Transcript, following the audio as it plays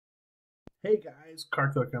Hey guys,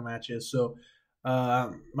 Carco come at you.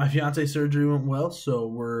 My fiance surgery went well, so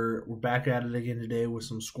we're back at it again today with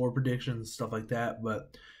some score predictions and stuff like that.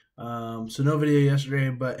 So no video yesterday,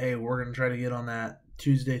 but hey, we're gonna try to get on that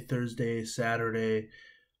Tuesday, Thursday, Saturday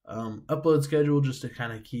upload schedule just to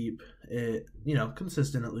kind of keep it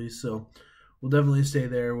consistent at least. So we'll definitely stay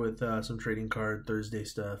there with some trading card Thursday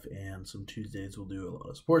stuff, and some Tuesdays we'll do a lot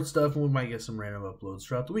of sports stuff, and we might get some random uploads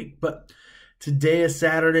throughout the week, but. Today is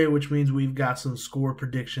Saturday, which means we've got some score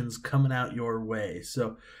predictions coming out your way. Let's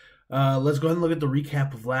go ahead and look at the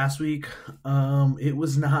recap of last week. It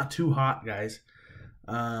was not too hot, guys.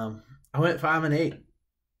 I went 5-8.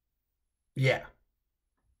 Yeah,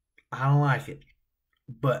 I don't like it,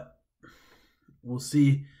 but we'll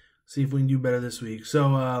see if we can do better this week.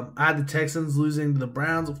 I had the Texans losing to the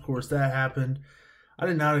Browns. Of course, that happened. I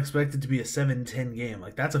did not expect it to be a 7-10 game.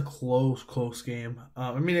 Like, that's a close game.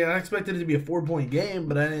 I expected it to be a 4-point game,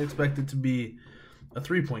 but I didn't expect it to be a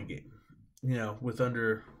 3-point game.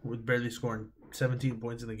 With barely scoring 17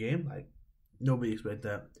 points in the game. Like, nobody expected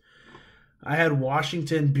that. I had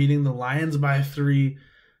Washington beating the Lions by 3,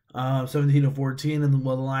 17-14, and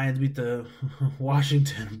the Lions beat the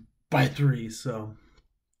Washington by 3.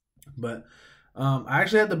 I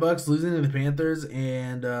actually had the Bucks losing to the Panthers,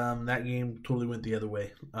 and that game totally went the other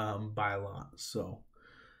way by a lot. So,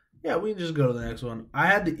 yeah, we can just go to the next one. I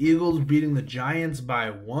had the Eagles beating the Giants by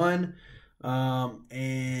 1,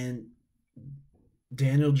 and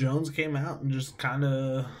Daniel Jones came out and just kind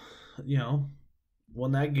of,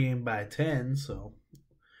 won that game by 10. So,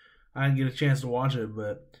 I didn't get a chance to watch it,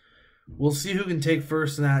 but we'll see who can take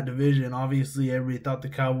first in that division. Obviously, everybody thought the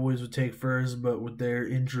Cowboys would take first, but with their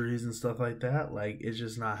injuries and stuff like that, like, it's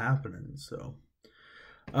just not happening.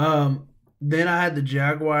 Then I had the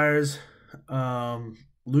Jaguars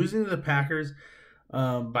losing to the Packers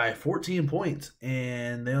by 14 points,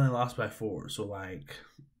 and they only lost by 4. So, like,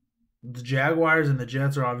 the Jaguars and the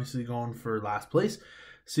Jets are obviously going for last place.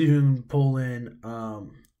 See who can pull in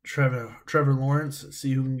Trevor Lawrence.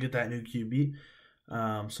 See who can get that new QB.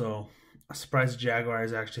 I'm surprised the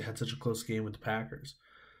Jaguars actually had such a close game with the Packers.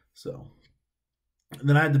 And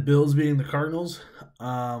then I had the Bills beating the Cardinals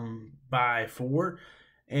by 4,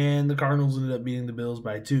 and the Cardinals ended up beating the Bills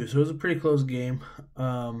by 2. So it was a pretty close game.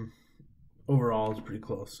 Overall, it was pretty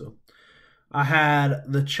close. So I had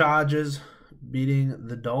the Chargers beating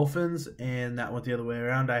the Dolphins, and that went the other way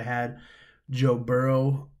around. I had Joe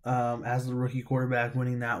Burrow as the rookie quarterback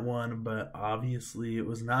winning that one, but obviously it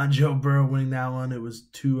was not Joe Burrow winning that one. It was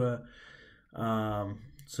Tua.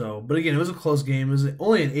 But again, it was a close game. It was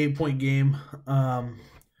only an 8-point game.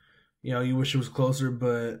 You wish it was closer,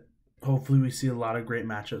 but hopefully we see a lot of great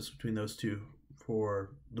matchups between those two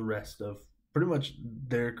for the rest of pretty much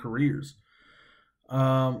their careers.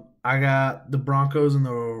 I got the Broncos and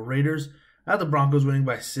the Raiders. I had the Broncos winning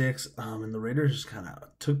by 6, and the Raiders just kind of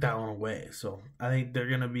took that one away. So I think they're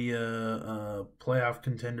going to be a playoff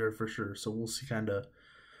contender for sure. So we'll see kind of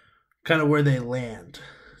where they land,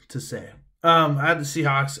 to say. I had the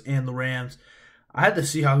Seahawks and the Rams. I had the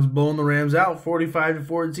Seahawks blowing the Rams out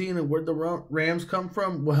 45-14. And where'd the Rams come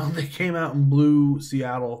from? Well, they came out and blew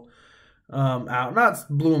Seattle out. Not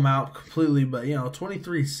blew them out completely, but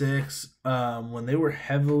 23-6. When they were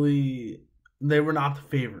not the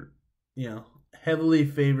favorite. Heavily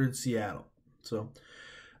favored Seattle. So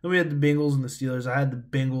then we had the Bengals and the Steelers. I had the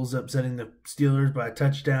Bengals upsetting the Steelers by a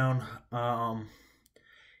touchdown.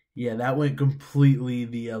 Yeah, that went completely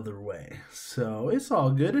the other way. So it's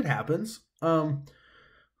all good. It happens. That's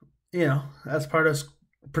part of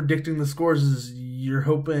predicting the scores is you're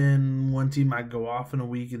hoping one team might go off in a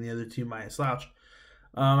week and the other team might slouch.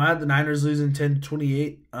 I had the Niners losing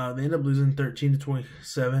 10-28. They ended up losing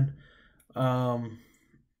 13-27.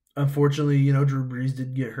 Unfortunately, Drew Brees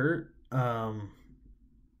did get hurt.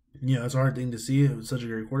 It's a hard thing to see. It was such a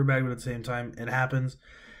great quarterback, but at the same time, it happens.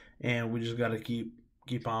 And we just got to keep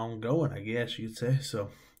on going, I guess you could say. So,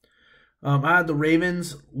 I had the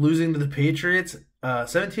Ravens losing to the Patriots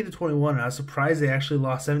 17-21. And I was surprised they actually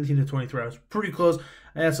lost 17-23. I was pretty close.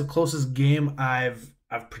 And that's the closest game I've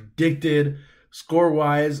predicted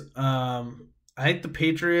score-wise. I think the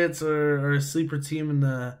Patriots are a sleeper team in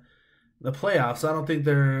the playoffs. I don't think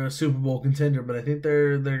they're a Super Bowl contender, but I think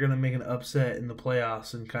they're going to make an upset in the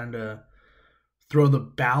playoffs and kind of throw the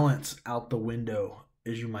balance out the window,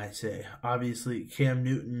 as you might say. Obviously, Cam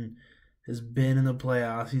Newton has been in the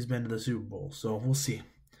playoffs. He's been to the Super Bowl, so we'll see.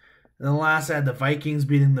 And then last, I had the Vikings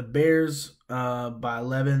beating the Bears by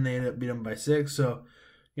 11. They ended up beating them by 6. So,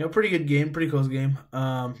 pretty good game, pretty close game.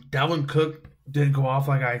 Dalvin Cook didn't go off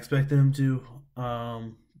like I expected him to,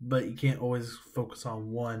 but you can't always focus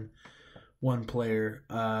on one one player.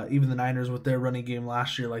 Even the Niners with their running game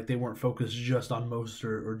last year, like they weren't focused just on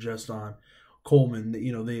Mostert or just on Coleman.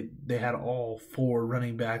 You know, they had all 4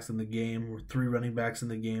 running backs in the game, or 3 running backs in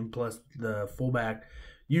the game, plus the fullback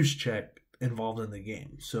Juszczyk involved in the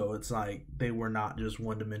game. So it's like they were not just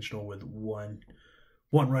one dimensional with one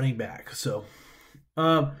running back. So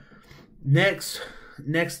next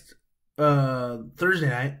Thursday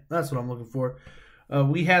night, that's what I'm looking for.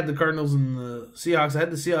 We had the Cardinals and the Seahawks. I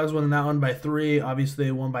had the Seahawks winning that one by 3. Obviously,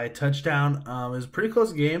 they won by a touchdown. It was a pretty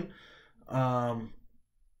close game. But,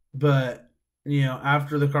 you know,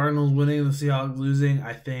 after the Cardinals winning and the Seahawks losing,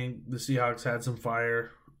 I think the Seahawks had some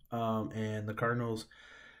fire. And the Cardinals,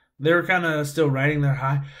 they were kind of still riding their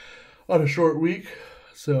high on a short week.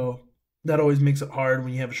 So that always makes it hard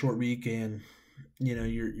when you have a short week and, you know,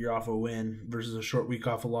 you're off a win versus a short week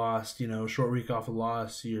off a loss. You know, short week off a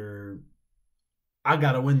loss, I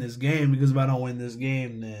got to win this game, because if I don't win this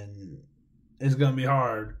game, then it's going to be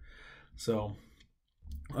hard. So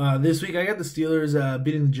this week I got the Steelers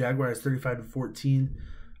beating the Jaguars 35-14.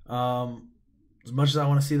 As much as I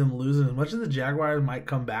want to see them lose, and as much as the Jaguars might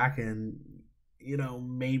come back and, you know,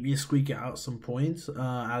 maybe squeak out some points,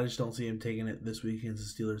 I just don't see them taking it this week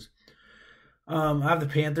against the Steelers. I have the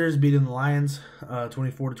Panthers beating the Lions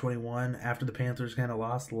 24-21 after the Panthers kind of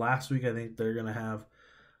lost last week. I think they're going to have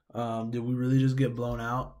did we really just get blown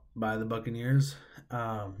out by the Buccaneers?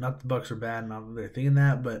 Not that the Bucs are bad, not that they're thinking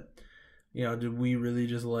that, but, you know, did we really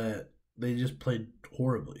just they just played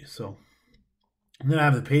horribly. So then I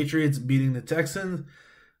have the Patriots beating the Texans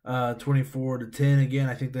 24-10. Again,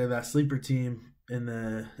 I think they're that sleeper team in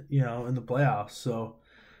the playoffs. So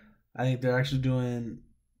I think they're actually doing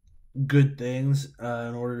good things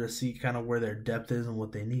in order to see kind of where their depth is and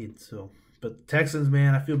what they need. So, but the Texans,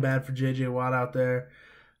 man, I feel bad for J.J. Watt out there.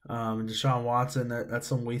 And Deshaun Watson, that's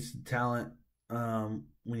some wasted talent when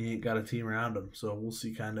you ain't got a team around him. So we'll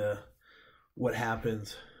see kind of what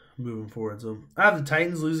happens moving forward. So I have the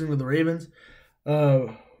Titans losing to the Ravens.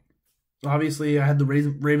 Obviously, I had the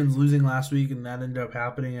Ravens losing last week, and that ended up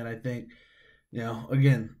happening. And I think, you know,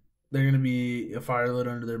 again, they're going to be a fire lit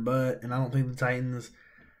under their butt. And I don't think the Titans,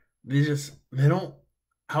 they don't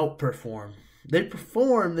outperform. They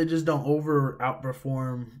perform, they just don't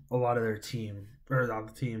outperform a lot of their team. Or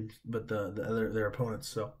not the teams, but their opponents.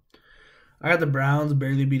 So I got the Browns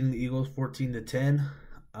barely beating the Eagles 14-10.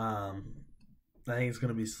 I think it's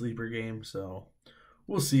gonna be a sleeper game, so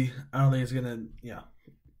we'll see. I don't think it's gonna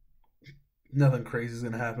nothing crazy is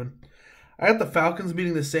gonna happen. I got the Falcons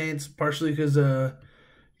beating the Saints partially because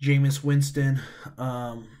Jameis Winston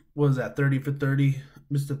was at 30 for 30.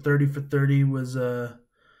 Mr. 30 for 30 was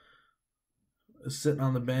sitting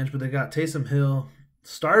on the bench, but they got Taysom Hill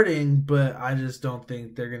starting, but I just don't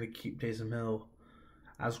think they're going to keep Taysom Hill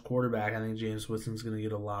as quarterback. I think Jameis Winston's going to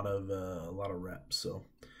get a lot of reps. So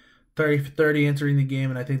 30 for 30 entering the game,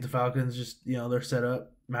 and I think the Falcons just, they're set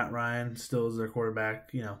up. Matt Ryan still is their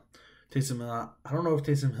quarterback. Taysom Hill, I don't know if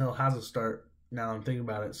Taysom Hill has a start now that I'm thinking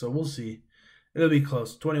about it, so we'll see. It'll be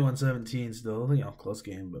close. 21-17 still, close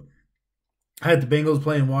game, but I had the Bengals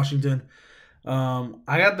playing Washington. I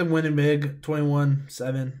got them winning big,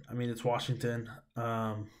 21-7. I mean, it's Washington.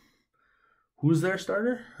 Who's their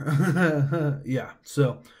starter? Yeah,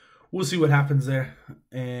 so we'll see what happens there.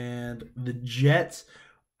 And the Jets,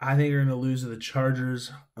 I think, are going to lose to the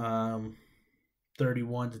Chargers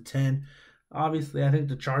 31-10. Obviously, I think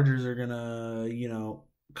the Chargers are going to,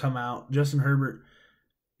 come out. Justin Herbert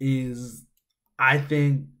is, I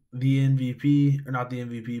think, the MVP, or not the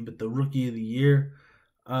MVP, but the Rookie of the Year.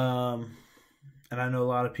 And I know a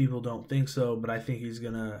lot of people don't think so, but I think he's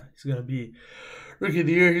gonna be Rookie of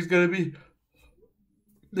the Year. He's gonna be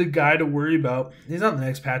the guy to worry about. He's not the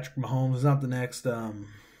next Patrick Mahomes. He's not the next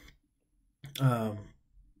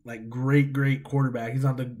great quarterback. He's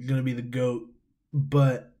not gonna be the GOAT,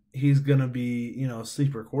 but he's gonna be a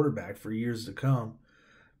sleeper quarterback for years to come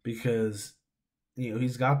because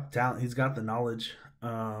he's got the talent, he's got the knowledge,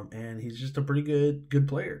 and he's just a pretty good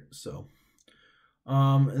player. So.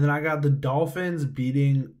 And then I got the Dolphins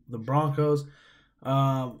beating the Broncos.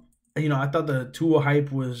 I thought the Tua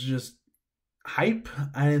hype was just hype.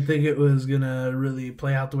 I didn't think it was going to really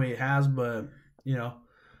play out the way it has, but,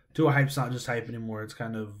 Tua hype's not just hype anymore. It's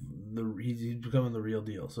kind of he's becoming the real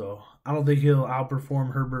deal. So I don't think he'll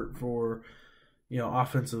outperform Herbert for,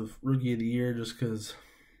 offensive Rookie of the Year just because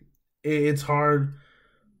it's hard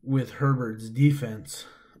with Herbert's defense.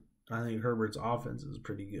 I think Herbert's offense is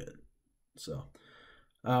pretty good. So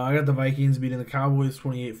I got the Vikings beating the Cowboys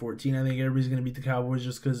 28-14. I think everybody's going to beat the Cowboys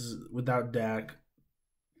just because without Dak,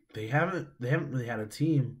 they haven't really had a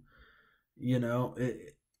team.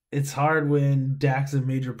 it's hard when Dak's a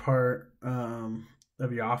major part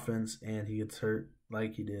of your offense and he gets hurt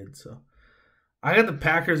like he did. So I got the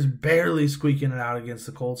Packers barely squeaking it out against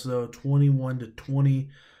the Colts though, 21-20.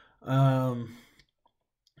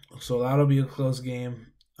 So that'll be a close game.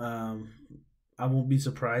 I won't be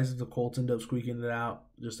surprised if the Colts end up squeaking it out.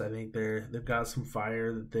 Just I think they've got some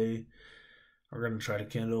fire that they are going to try to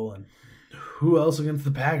kindle. And who else against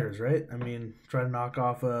the Packers, right? I mean, try to knock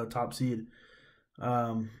off a top seed.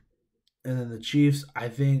 And then the Chiefs, I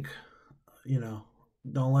think,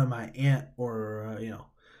 don't let my aunt or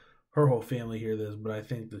her whole family hear this, but I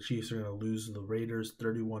think the Chiefs are going to lose to the Raiders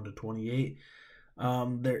 31-28.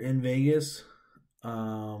 They're in Vegas.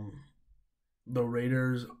 The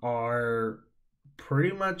Raiders are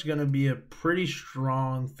pretty much going to be a pretty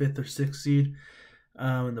strong 5th or 6th seed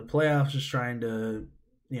in the playoffs, just trying to,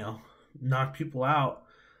 knock people out.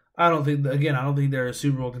 I don't think they're a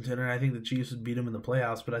Super Bowl contender. I think the Chiefs would beat them in the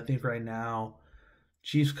playoffs, but I think right now,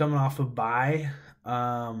 Chiefs coming off a bye,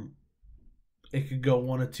 it could go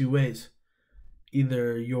one of two ways.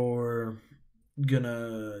 Either you're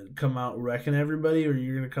gonna come out wrecking everybody, or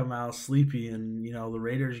you're gonna come out sleepy. And the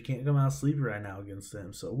Raiders, you can't come out sleepy right now against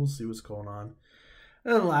them. So we'll see what's going on.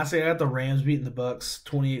 And then lastly, I got the Rams beating the Bucks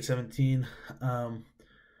 28-17.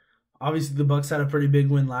 Obviously the Bucks had a pretty big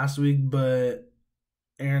win last week, but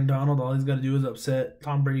Aaron Donald, all he's got to do is upset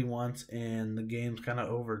Tom Brady once, and the game's kind of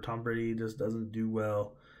over. Tom Brady just doesn't do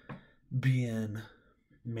well being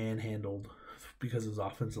manhandled because of his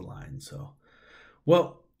offensive line. So,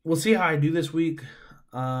 well, we'll see how I do this week.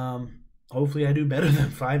 Hopefully I do better than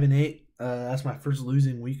 5-8. That's my first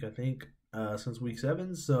losing week, I think, since week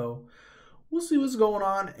 7. So we'll see what's going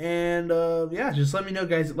on. And just let me know,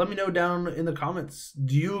 guys. Let me know down in the comments.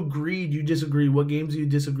 Do you agree? Do you disagree? What games do you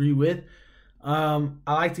disagree with? I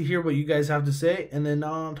like to hear what you guys have to say. And then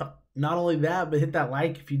not only that, but hit that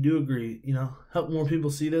like if you do agree. Help more people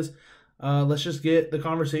see this. Let's just get the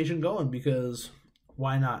conversation going, because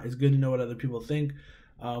why not? It's good to know what other people think.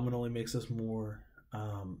 It only makes us more,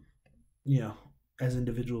 as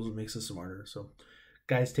individuals, it makes us smarter. So,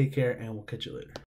 guys, take care, and we'll catch you later.